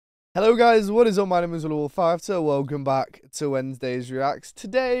Hello guys, what is up? My name is Wolf5, so welcome back to Wednesday's Reacts.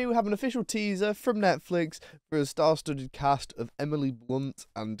 Today we have an official teaser from Netflix for a star-studded cast of Emily Blunt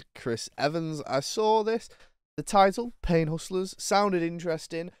and Chris Evans. I saw this, the title, Pain Hustlers, sounded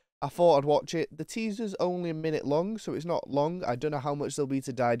interesting. I thought I'd watch it. The teaser's only a minute long, so it's not long. I don't know how much there'll be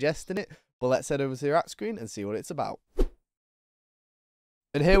to digest in it, but let's head over to the React screen and see what it's about.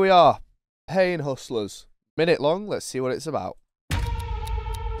 And here we are, Pain Hustlers. Minute long, let's see what it's about.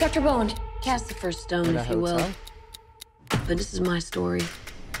 Dr. Bowen, cast the first stone, if you will. But this is my story.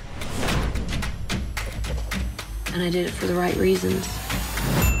 And I did it for the right reasons.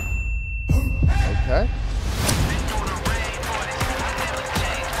 Okay.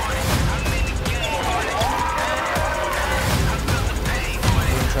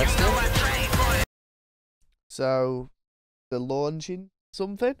 Interesting. So, they're launching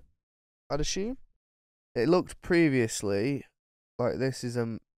something, I'd assume. It looked previously like this is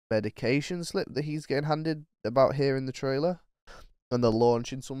a medication slip that he's getting handed about here in the trailer, and they're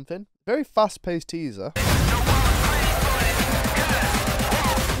launching something. Very fast-paced teaser.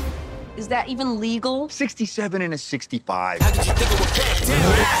 Is that even legal? 67 and a 65.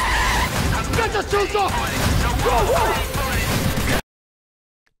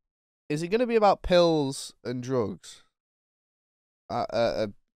 Is it going to be about pills and drugs?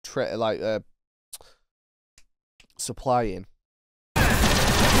 Supplying.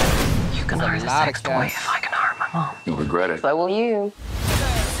 You can hire the sex toy if I can hire my mom. You'll regret it. So will you.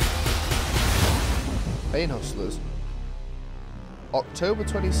 Pain Hustlers. October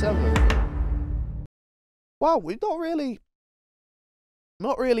 27th. Wow, we've not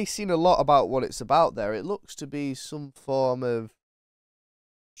really seen a lot about what it's about there. It looks to be some form of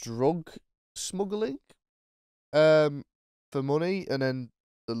drug smuggling for money, and then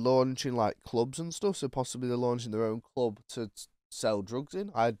they're launching like clubs and stuff, so possibly they're launching their own club to sell drugs in.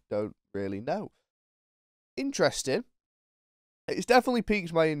 I don't really know. Interesting. It's definitely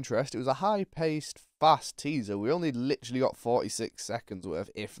piqued my interest. It was a high-paced, fast teaser. We only literally got 46 seconds worth,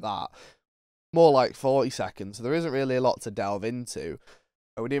 if that. More like 40 seconds. So there isn't really a lot to delve into.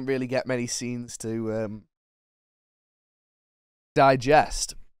 We didn't really get many scenes to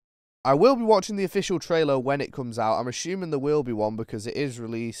digest. I will be watching the official trailer when it comes out. I'm assuming there will be one because it is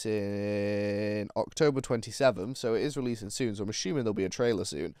releasing October 27th, so it is releasing soon, so I'm assuming there'll be a trailer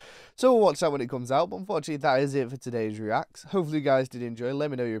soon. So we'll watch that when it comes out, but unfortunately that is it for today's Reacts. Hopefully you guys did enjoy.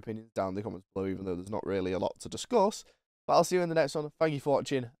 Let me know your opinions down in the comments below, even though there's not really a lot to discuss. But I'll see you in the next one. Thank you for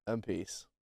watching, and peace.